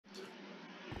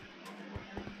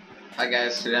Hi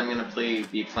guys, today I'm gonna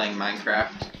be playing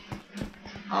Minecraft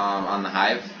on the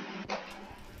Hive.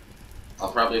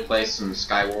 I'll probably play some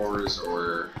Sky Wars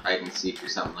or hide and seek or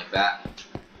something like that.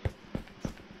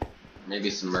 Maybe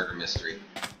some murder mystery.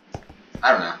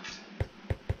 I don't know.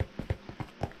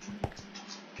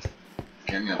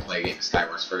 Okay, I'm gonna play a game of Sky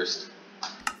Wars first.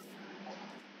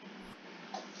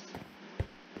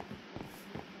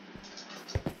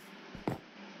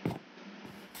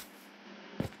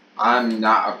 I'm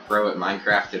not a pro at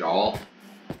Minecraft at all.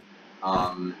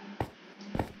 I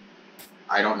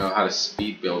don't know how to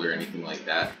speed build or anything like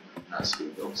that. Not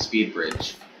speed build, speed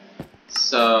bridge.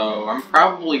 So I'm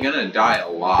probably gonna die a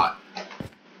lot.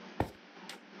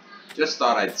 Just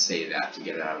thought I'd say that to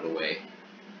get it out of the way.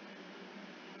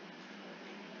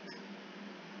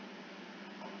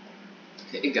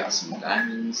 Okay, got some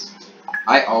diamonds.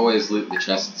 I always loot the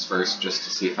chests first just to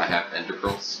see if I have ender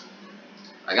pearls.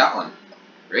 I got one.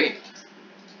 Great.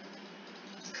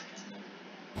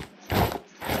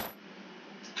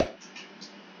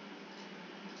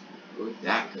 Oh,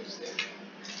 that goes there.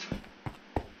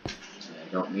 I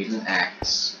don't need an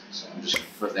axe, so I'm just gonna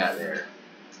put that there.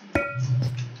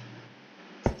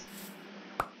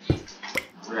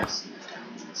 Rest of the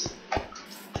diamonds.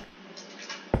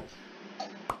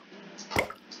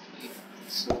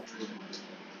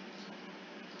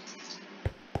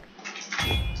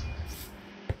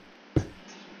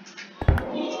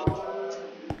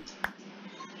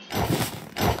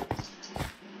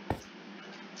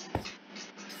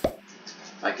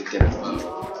 If I could get a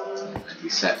bow, I'd be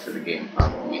set for the game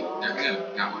probably. There we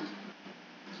go, got one.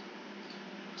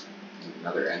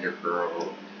 Another ender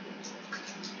pearl.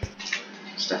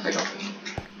 Stuff I don't need.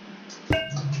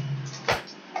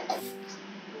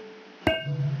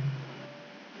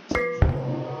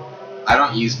 I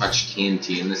don't use much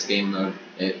TNT in this game mode.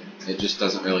 It just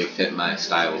doesn't really fit my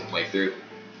style of playthrough.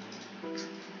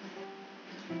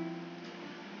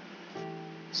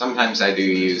 Sometimes I do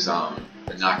use the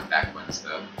knockback ones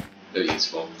though. They're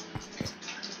useful.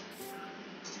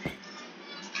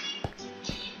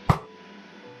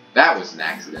 That was an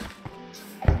accident.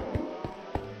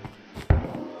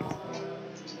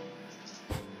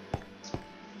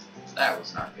 That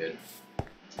was not good.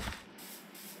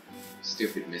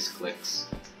 Stupid misclicks.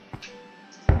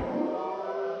 I'm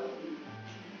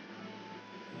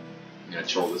gonna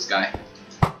troll this guy.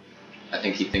 I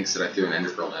think he thinks that I threw an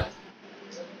ender pearl now.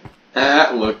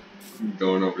 Ah, look,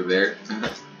 going over there.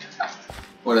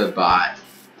 What a bot.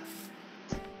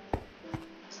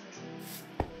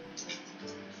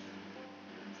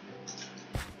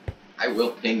 I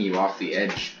will ping you off the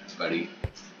edge, buddy.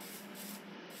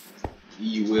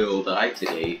 You will die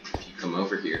today if you come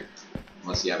over here.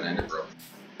 Unless you have an ender pearl.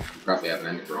 You probably have an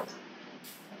ender pearl.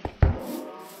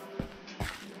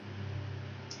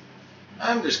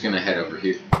 I'm just gonna head over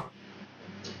here.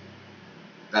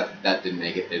 That didn't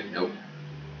make it, did it? Nope.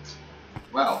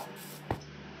 Well.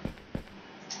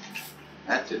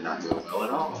 That did not go well at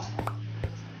all.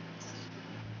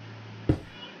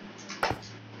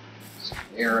 Some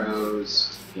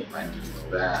arrows. Can't mind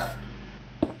doing that.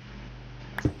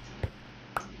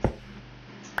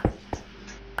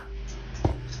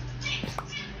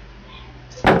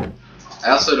 I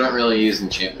also don't really use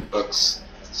enchantment books.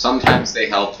 Sometimes they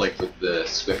help, like with the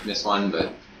swiftness one,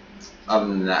 but other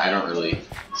than that, I don't really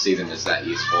see them as that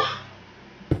useful.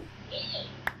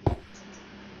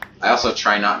 I also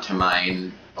try not to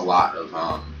mine a lot of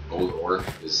gold ore,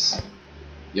 because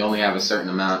you only have a certain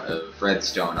amount of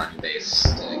redstone on your base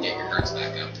to get your hearts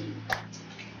back up.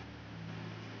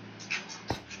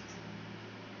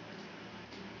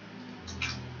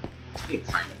 I need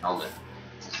to find a helmet.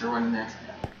 Is there one in there?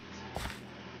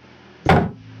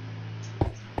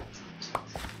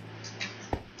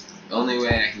 The only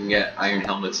way I can get iron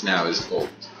helmets now is gold,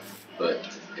 but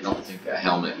I don't think a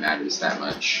helmet matters that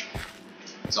much.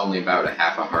 It's only about a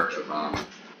half a heart of armor.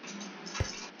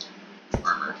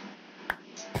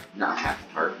 Not half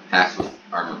a heart, half of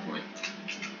armor point.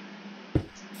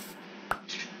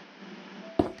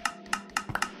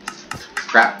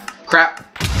 Crap! Crap!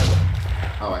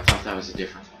 Oh, I thought that was a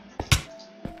different one.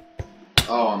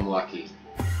 Oh, I'm lucky.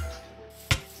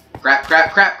 Crap!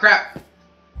 Crap! Crap! Crap!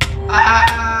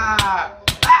 Ah!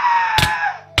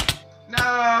 Ah!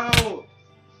 No!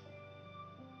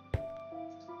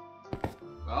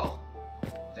 Well,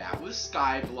 that was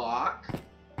Skyblock.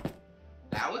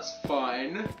 That was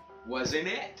fun, wasn't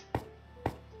it?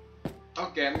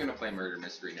 Okay, I'm gonna play Murder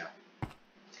Mystery now.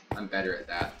 I'm better at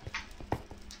that.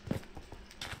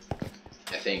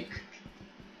 I think.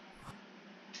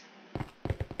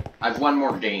 I've won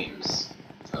more games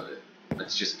of it.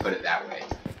 Let's just put it that way.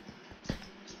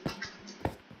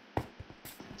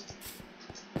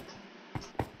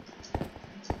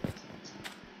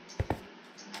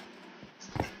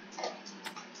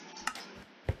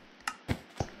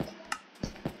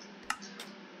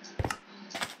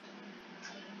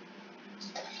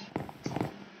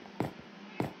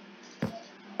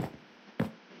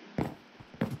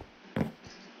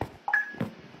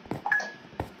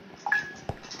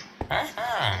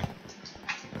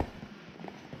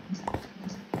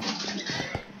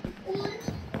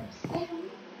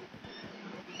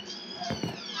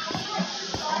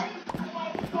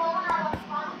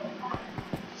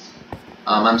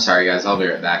 I'm sorry guys, I'll be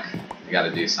right back. I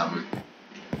gotta do something.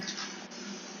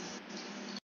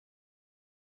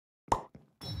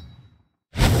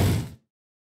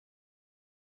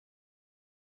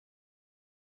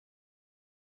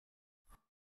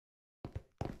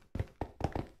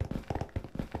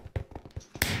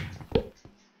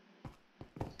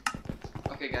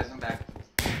 Okay guys, I'm back.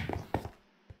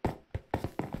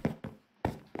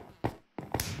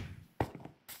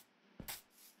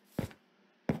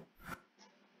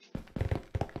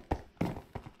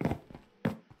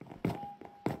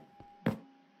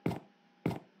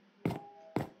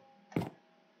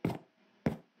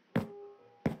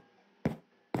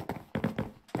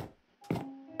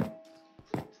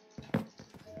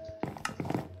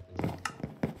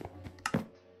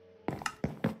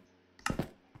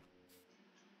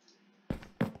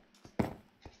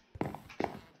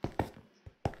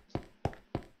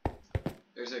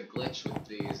 There's a glitch with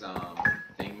these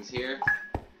things here.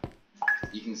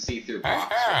 You can see through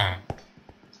blocks. I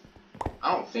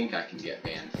don't think I can get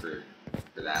banned for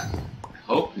that. I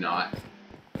hope not.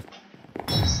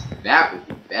 That would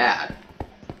be bad.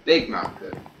 Big not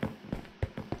good.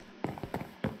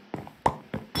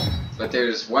 But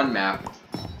there's one map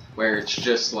where it's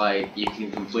just like you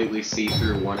can completely see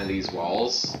through one of these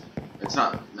walls. It's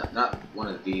not one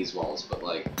of these walls, but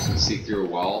like you can see through a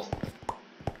wall.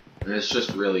 And it's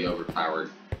just really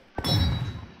overpowered.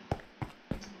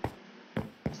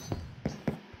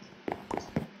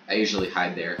 I usually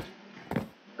hide there.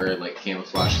 Or like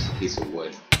camouflage as a piece of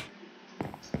wood.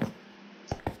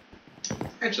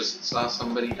 I just saw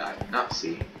somebody die. Not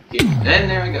see. Okay. And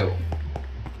there I go.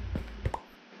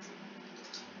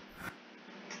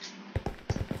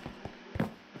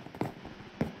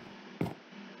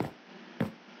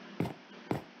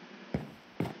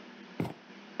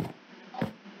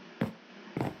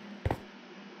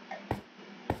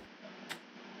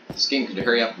 This game could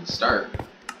hurry up and start.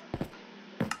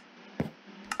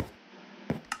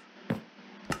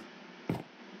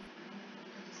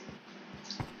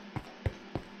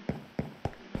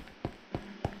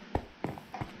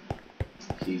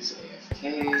 He's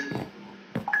AFK.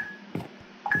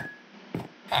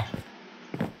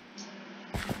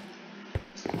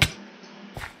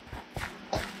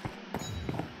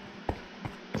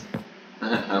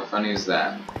 How funny is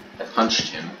that? I punched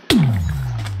him.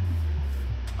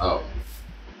 Oh.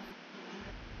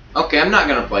 Okay, I'm not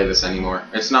gonna play this anymore.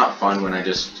 It's not fun when I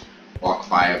just walk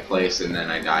by a place and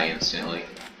then I die instantly.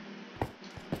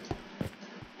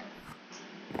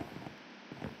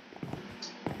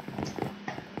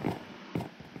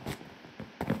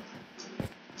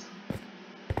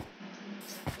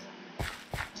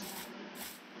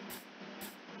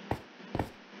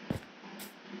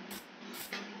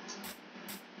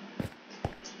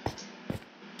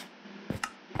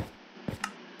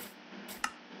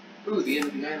 Ooh, the end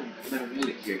of the island. I've never made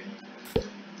it here.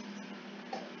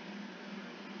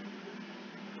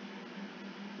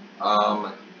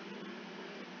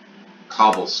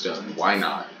 Cobblestone. Why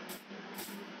not?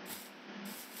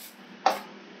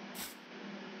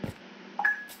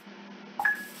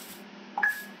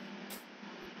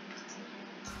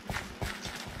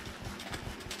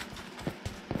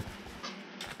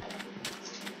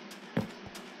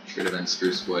 Should have been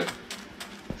spruce wood.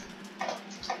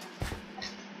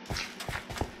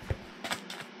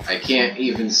 I can't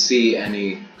even see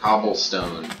any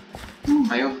cobblestone. Ooh,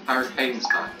 my overpowered hiding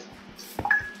spot.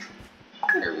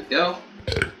 There we go.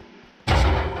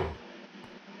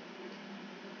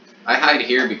 I hide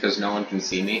here because no one can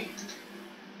see me.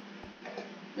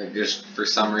 Just for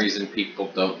some reason people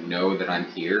don't know that I'm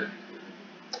here,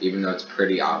 even though it's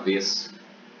pretty obvious.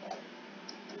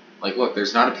 Like, look,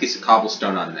 there's not a piece of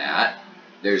cobblestone on that.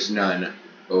 There's none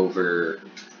over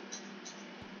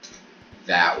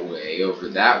that way,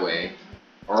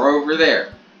 or over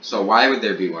there. So why would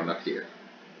there be one up here?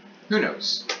 Who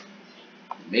knows?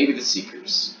 Maybe the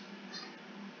Seekers.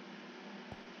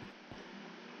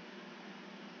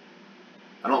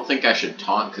 I don't think I should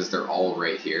taunt because they're all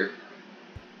right here.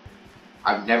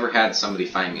 I've never had somebody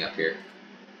find me up here.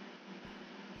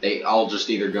 They all just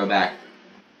either go back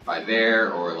by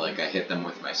there, or like I hit them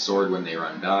with my sword when they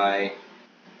run by.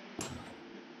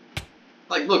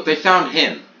 Like, look, they found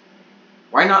him.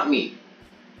 Why not me?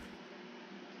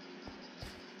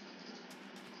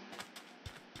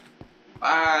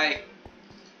 Bye!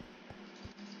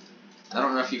 I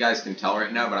don't know if you guys can tell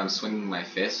right now, but I'm swinging my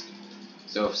fist.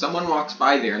 So if someone walks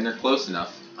by there and they're close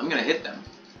enough, I'm gonna hit them.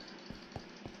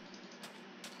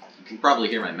 You can probably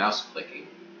hear my mouse clicking.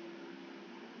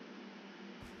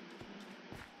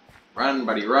 Run,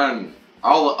 buddy, run!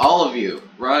 All of you,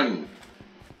 run!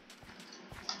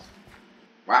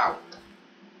 Wow.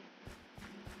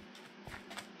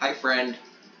 Hi, friend.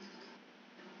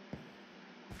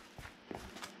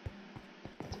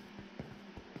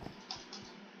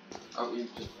 Oh, you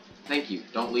just... Thank you.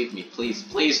 Don't leave me. Please,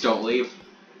 please don't leave.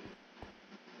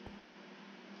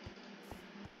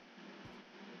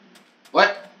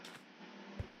 What?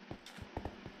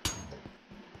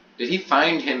 Did he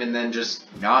find him and then just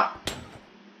not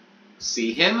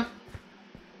see him?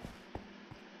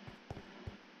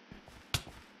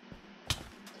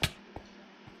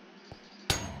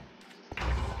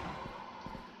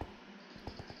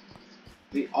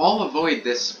 They all avoid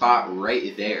this spot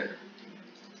right there.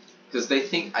 Because they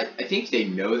think, I think they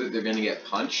know that they're going to get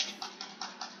punched.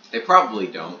 They probably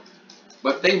don't.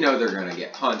 But they know they're going to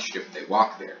get punched if they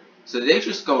walk there. So they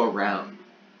just go around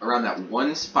that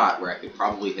one spot where I could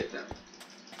probably hit them.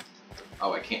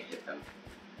 Oh, I can't hit them.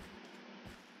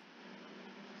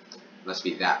 Must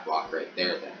be that block right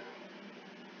there then.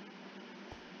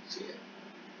 See it?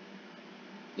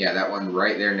 Yeah, that one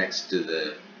right there next to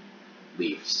the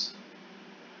leaves.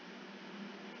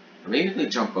 Or maybe they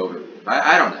jump over the leaf.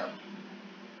 I don't know.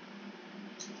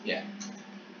 Yeah.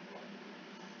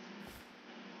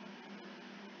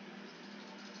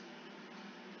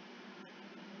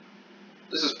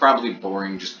 This is probably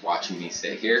boring just watching me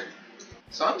sit here.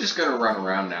 So I'm just gonna run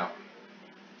around now.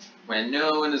 When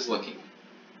no one is looking.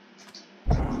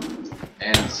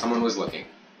 And someone was looking.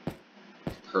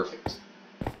 Perfect.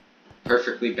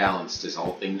 Perfectly balanced as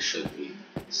all things should be,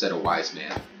 said a wise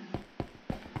man.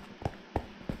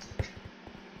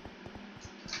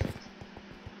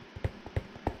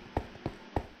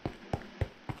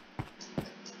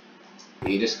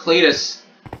 Cletus, Cletus.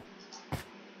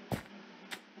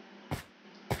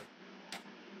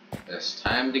 It's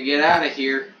time to get out of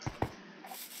here.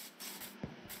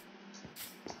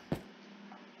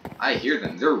 I hear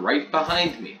them. They're right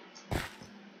behind me.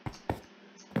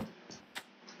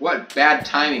 What bad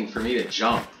timing for me to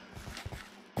jump.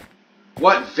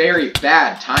 What very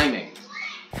bad timing.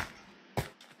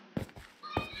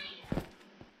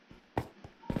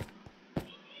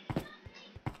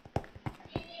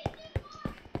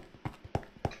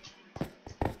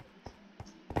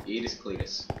 Cletus,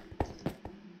 Cletus.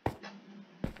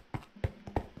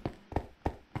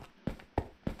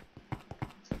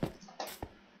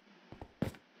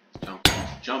 Jump,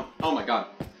 jump. Oh my god.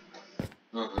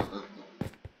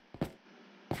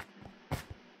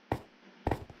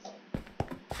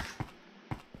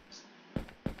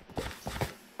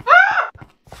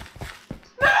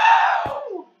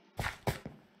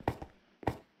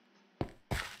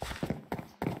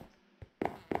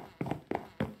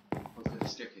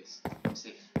 Staircase. I'm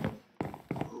safe.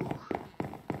 Ooh,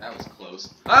 that was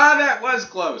close. Ah, that was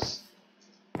close!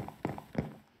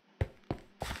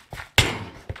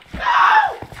 No!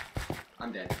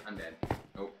 I'm dead. I'm dead.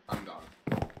 Oh, I'm gone.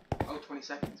 Oh, 20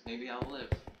 seconds. Maybe I'll live.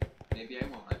 Maybe I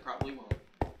won't. I probably won't.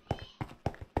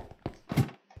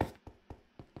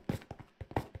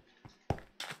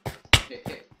 Hit,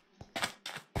 hit.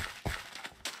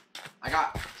 I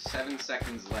got 7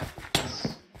 seconds left of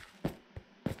this.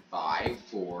 5,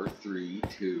 4, 3,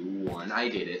 2, 1. I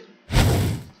did it.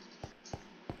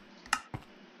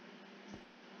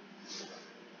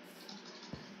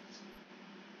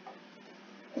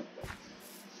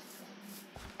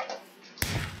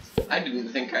 I didn't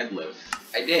think I'd live.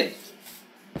 I did.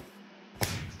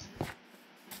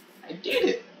 I did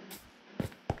it.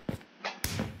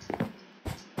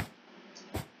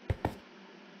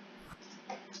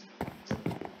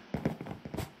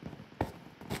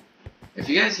 If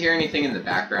you guys hear anything in the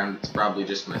background, it's probably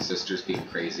just my sisters being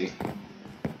crazy.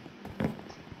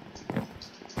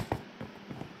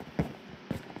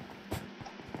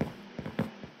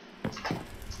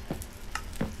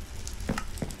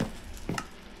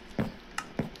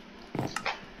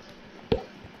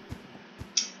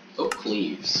 Oak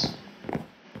leaves.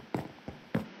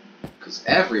 Because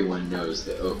everyone knows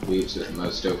that oak leaves are the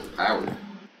most overpowered.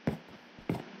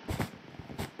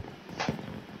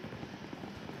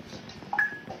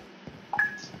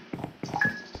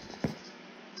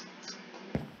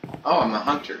 Oh, I'm a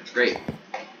hunter. Great.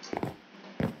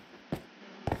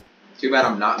 Too bad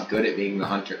I'm not good at being the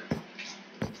hunter.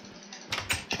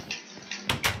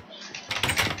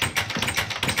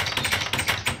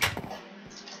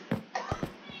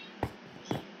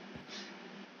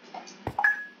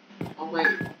 Oh wait,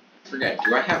 forget.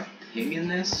 Do I have ping in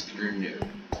this or no?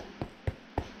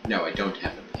 No, I don't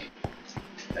have a ping.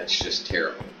 That's just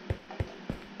terrible.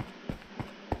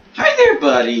 Hi there,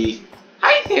 buddy.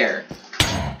 Hi there.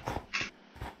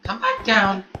 Come back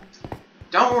down.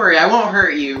 Don't worry, I won't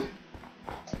hurt you.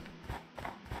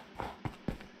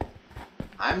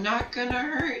 I'm not gonna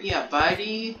hurt ya,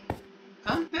 buddy.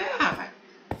 Come back.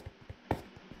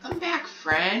 Come back,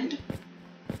 friend.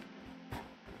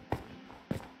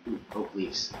 Ooh, oh,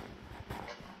 please.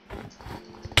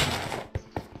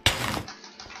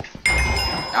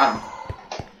 Got him.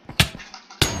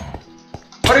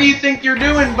 What do you think you're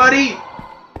doing, buddy?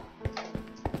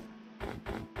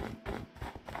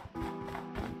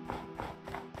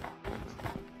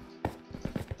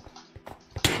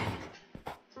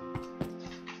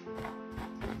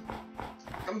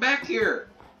 Come back here.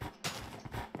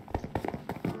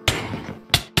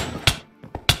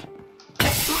 Who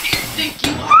do you think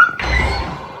you are?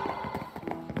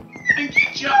 I'm gonna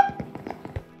get you.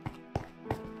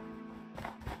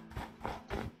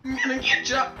 I'm gonna get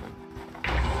you.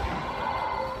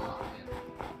 Oh, man.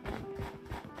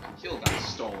 My kill got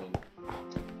stolen.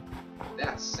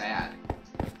 That's sad.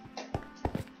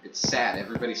 It's sad.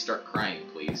 Everybody start crying,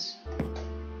 please.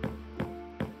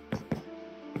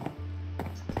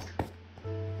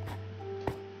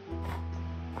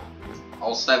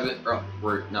 All 7,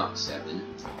 or not 7,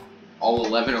 all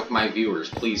 11 of my viewers,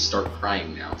 please start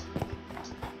crying now.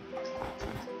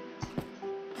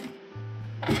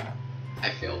 I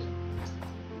failed.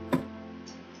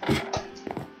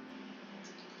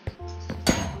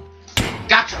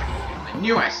 Gotcha! I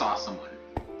knew I saw someone.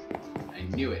 I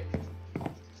knew it.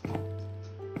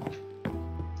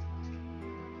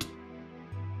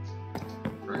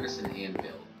 Furnace and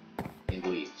anvil, and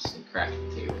leaves, and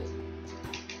crafting table.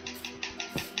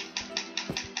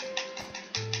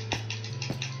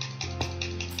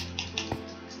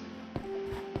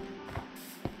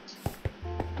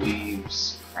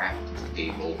 Leaves, crafting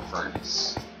table,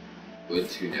 furnace. Good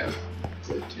to know.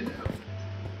 Good to know.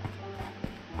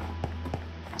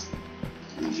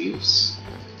 Leaves.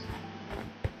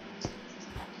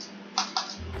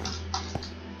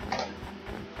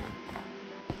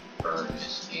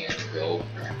 Furnace, anvil,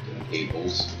 crafting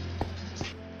tables.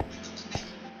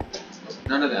 Nope,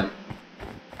 none of them.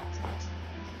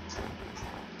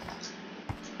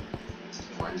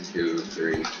 1, 2,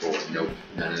 3, 4. Nope,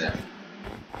 none of them.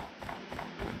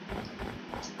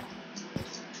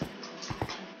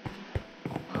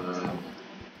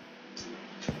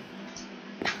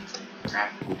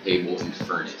 Crafting table and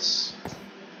furnace.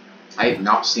 I have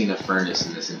not seen a furnace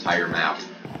in this entire map.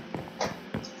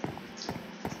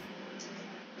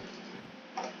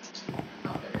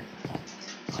 Not there.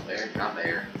 Not there. Not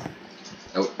there.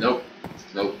 Nope. Nope.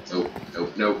 Nope. Nope.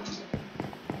 Nope. Nope.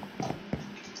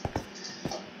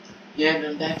 Yeah, and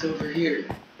I'm back over here.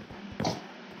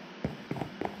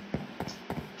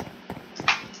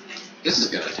 This is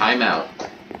gonna time out.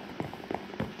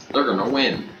 They're gonna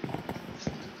win.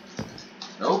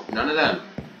 Nope, none of them.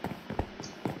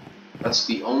 That's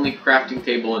the only crafting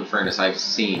table and furnace I've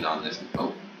seen on this.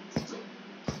 Oh.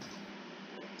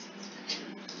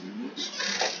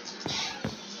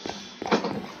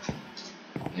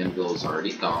 Anvil's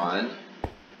already gone.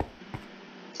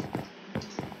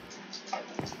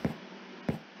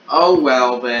 Oh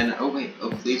well then. Oh wait,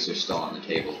 oak leaves are still on the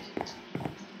table.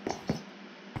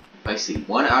 If I see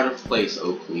one out of place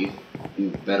oak leaf, you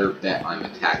better bet I'm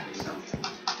attacking them.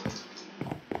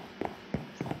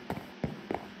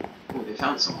 Oh, they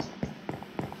found someone.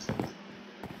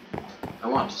 I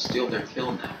want to steal their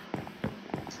kill now.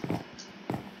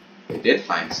 They did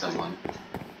find someone.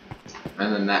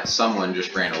 And then that someone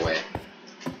just ran away.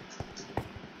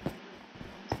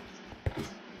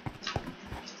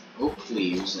 Oak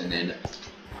leaves and then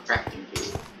crafting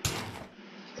table.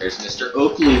 There's Mr.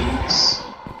 Oak Leaves.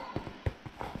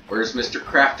 Where's Mr.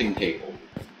 Crafting Table?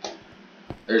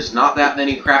 There's not that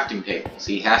many crafting tables.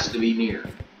 He has to be near.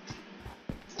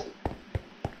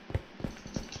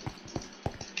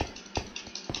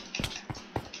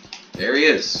 There he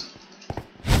is.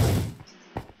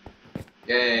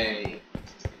 Yay.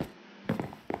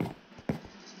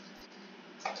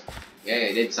 Yay,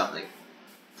 I did something.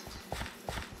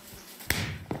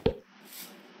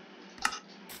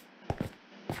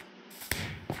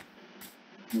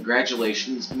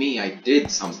 Congratulations, me, I did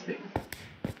something.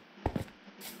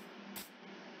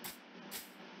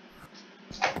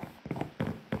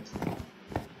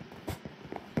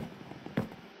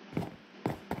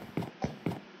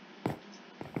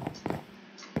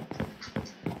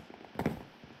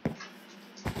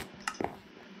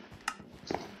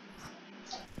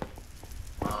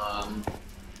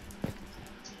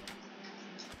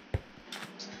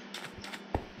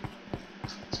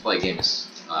 Let's play games,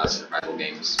 survival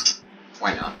games.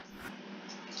 Why not?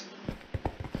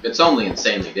 It's only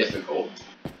insanely difficult.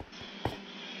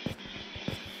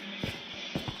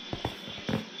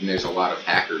 And there's a lot of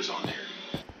hackers on there.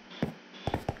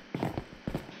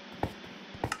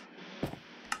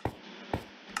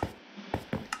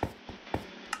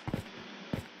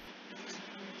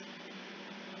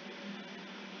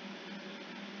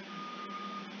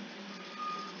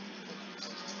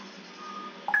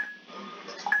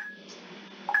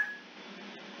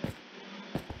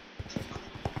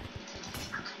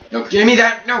 No, give me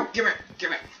that! No, give it!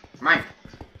 Give it! Mine!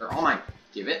 They're all mine.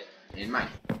 Give it, and mine.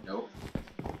 No.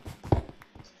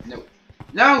 No.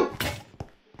 No!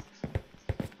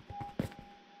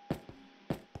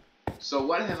 So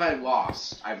what have I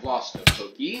lost? I've lost a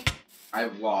cookie,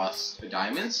 I've lost a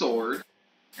diamond sword,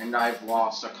 and I've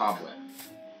lost a cobweb.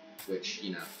 Which,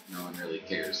 you know, no one really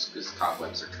cares, because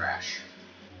cobwebs are trash.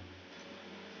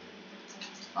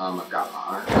 I've got my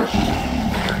armor.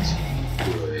 That's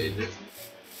good.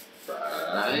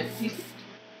 But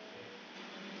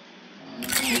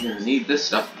I'm gonna need this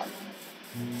stuff.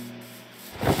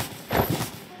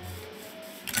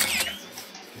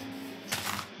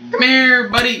 Come here,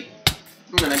 buddy!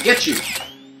 I'm gonna get you!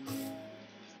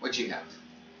 What you have?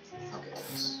 Okay,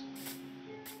 this.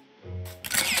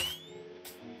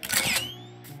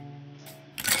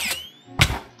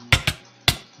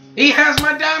 He has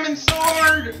my diamond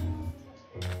sword!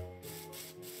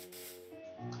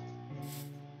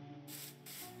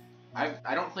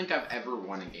 I don't think I've ever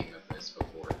won a game of this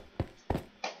before.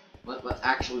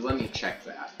 Actually, let me check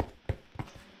that.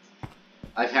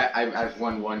 I've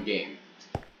won one game.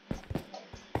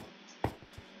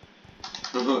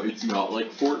 It's not like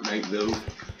Fortnite though.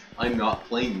 I'm not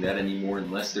playing that anymore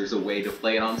unless there's a way to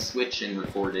play it on Switch and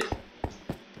record it.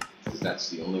 Because that's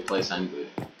the only place I'm good.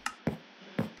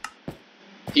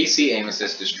 PC aim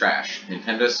assist is trash.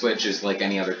 Nintendo Switch is like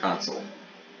any other console.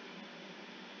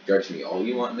 Judge me all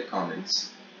you want in the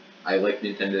comments. I like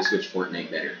Nintendo Switch Fortnite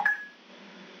better.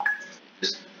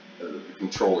 Just the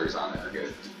controllers on it are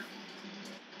good.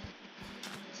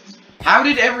 How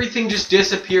did everything just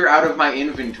disappear out of my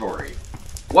inventory?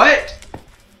 What?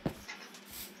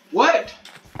 What?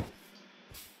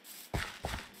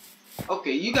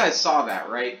 Okay, you guys saw that,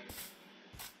 right?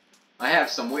 I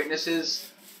have some witnesses,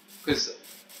 because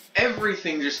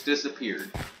everything just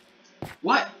disappeared.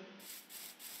 What?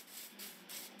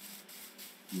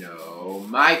 No,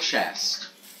 my chest.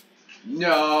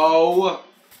 No!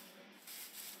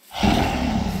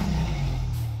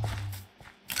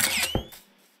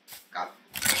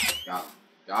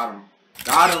 Got him.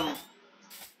 Got him!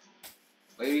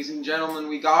 Ladies and gentlemen,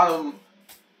 we got him!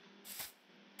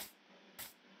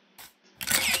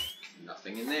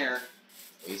 Nothing in there.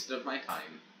 Waste of my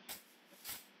time.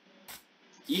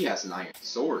 He has an iron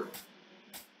sword.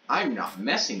 I'm not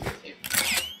messing with him.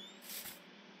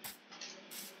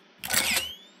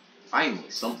 Finally,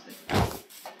 something.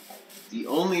 The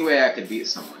only way I could beat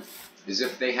someone is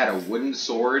if they had a wooden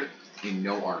sword and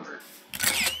no armor.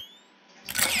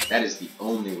 That is the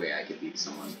only way I could beat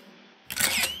someone.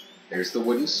 There's the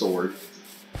wooden sword.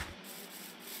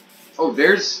 Oh,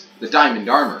 there's the diamond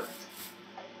armor.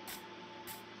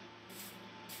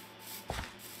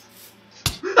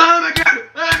 Oh my god!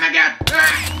 Oh my god!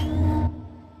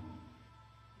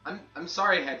 Ah! I'm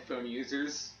sorry, headphone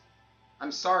users.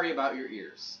 I'm sorry about your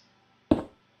ears.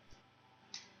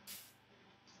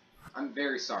 I'm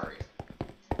very sorry.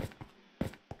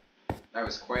 That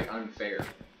was quite unfair.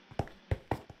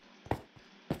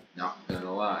 Not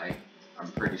gonna lie,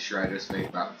 I'm pretty sure I just made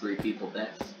about 3 people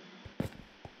deaf.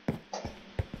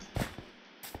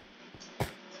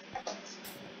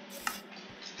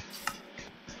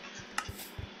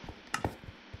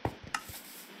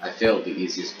 I failed the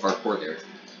easiest parkour there.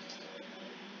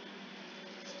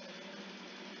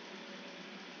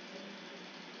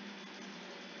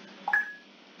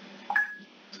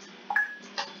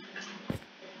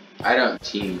 I don't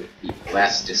team with people.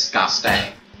 That's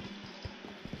disgusting.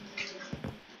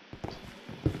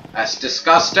 That's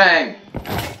disgusting!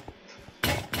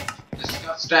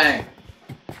 Disgusting!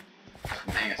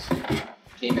 Nasty.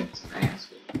 Teammate's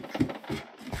nasty.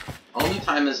 Only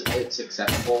time it's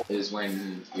acceptable is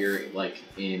when you're, like,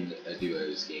 in a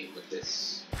duos game with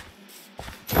this.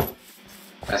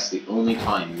 That's the only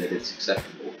time that it's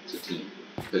acceptable to team,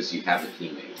 because you have a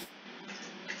teammate.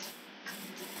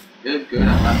 Good, good,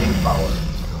 I'm not being followed.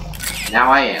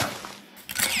 Now I am.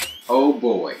 Oh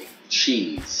boy.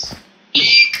 Cheese.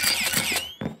 Eek!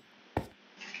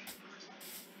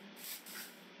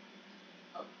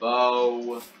 A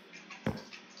bow.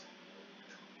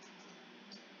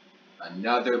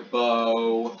 Another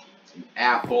bow. An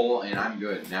apple, and I'm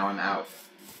good. Now I'm out.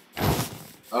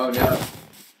 Oh no.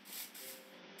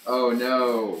 Oh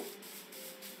no.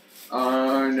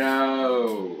 Oh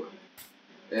no.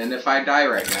 And if I die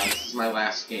right now, this is my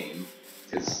last game,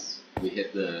 because we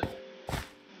hit the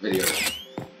video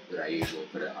that I usually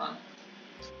put it on.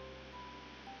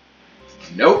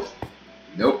 Nope.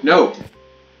 Nope, nope.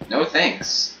 No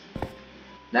thanks.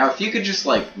 Now if you could just,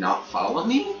 like, not follow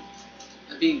me,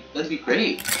 that'd be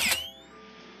great.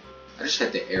 I just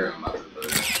had to air him up a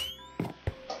bit.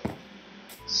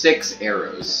 6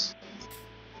 arrows.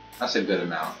 That's a good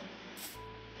amount.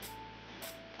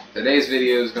 Today's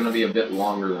video is going to be a bit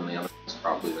longer than the others,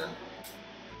 probably then.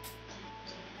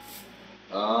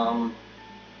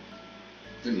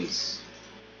 Who needs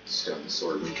stone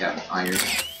sword when you have iron?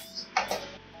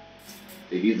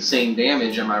 They do the same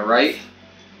damage, am I right?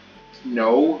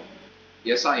 No.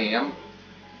 Yes, I am.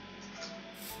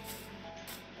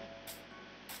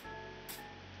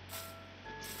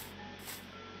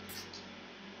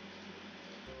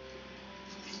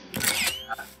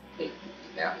 Take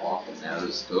that off and now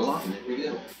just go on, and there we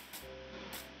go.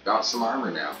 Got some armor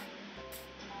now.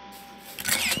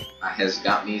 Has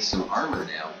got me some armor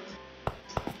now.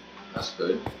 That's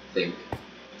good, I think.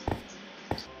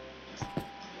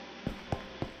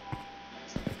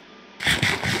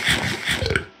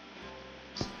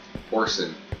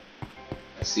 Porcelain.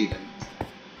 I see them.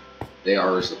 They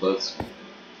are as the boats.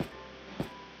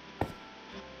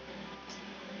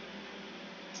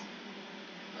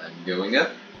 I'm going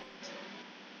up.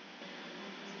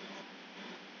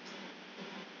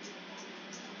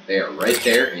 They are right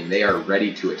there, and they are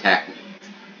ready to attack me.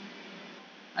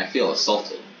 I feel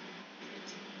assaulted.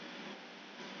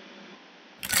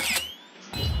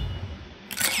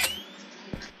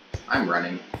 I'm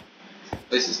running.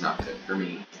 This is not good for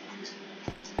me.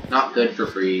 Not good for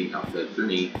free, not good for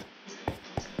me.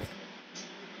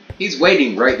 He's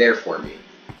waiting right there for me.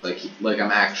 Like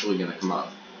I'm actually gonna come up.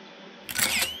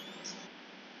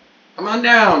 Come on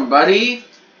down, buddy!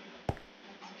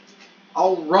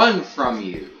 I'll run from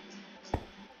you.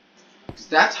 'Cause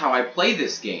that's how I play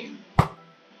this game.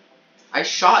 I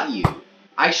shot you.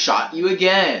 I shot you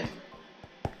again.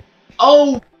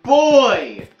 Oh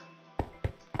boy!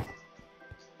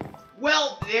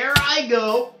 Well, there I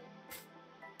go.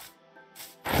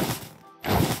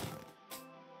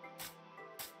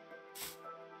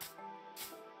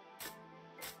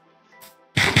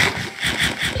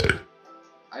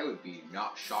 I would be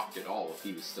not shocked at all if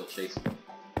he was still chasing me.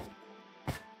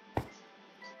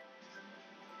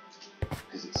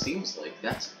 Because it seems like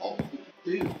that's all he can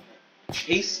do.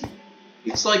 Chase you.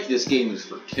 It's like this game is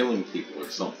for killing people or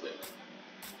something.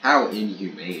 How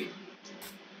inhumane.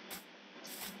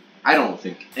 I don't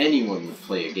think anyone would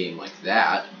play a game like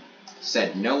that.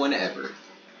 Said no one ever.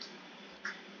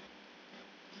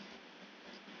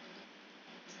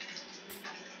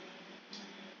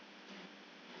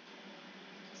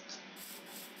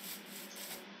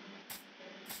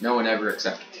 No one ever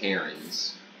except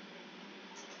Karens.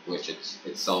 Which it's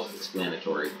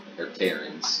self-explanatory. They're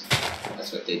Karens.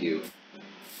 That's what they do.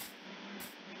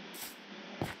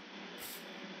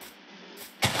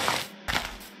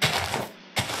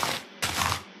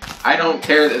 I don't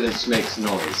care that this makes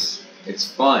noise.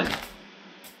 It's fun.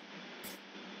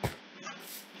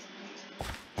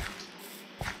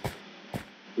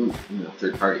 Ooh,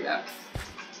 third party app.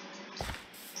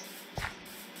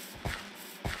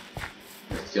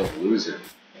 I'm gonna kill the loser.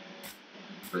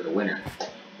 For the winner.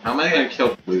 How am I gonna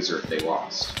kill the loser if they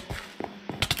lost?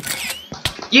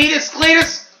 Yeetus,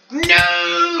 Cletus!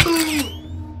 No!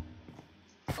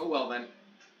 Oh well then.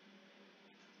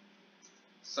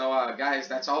 So, guys,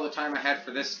 that's all the time I had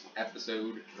for this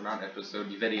episode, or not episode,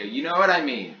 video. You know what I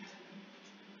mean.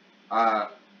 I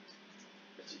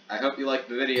hope you liked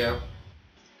the video.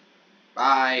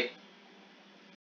 Bye.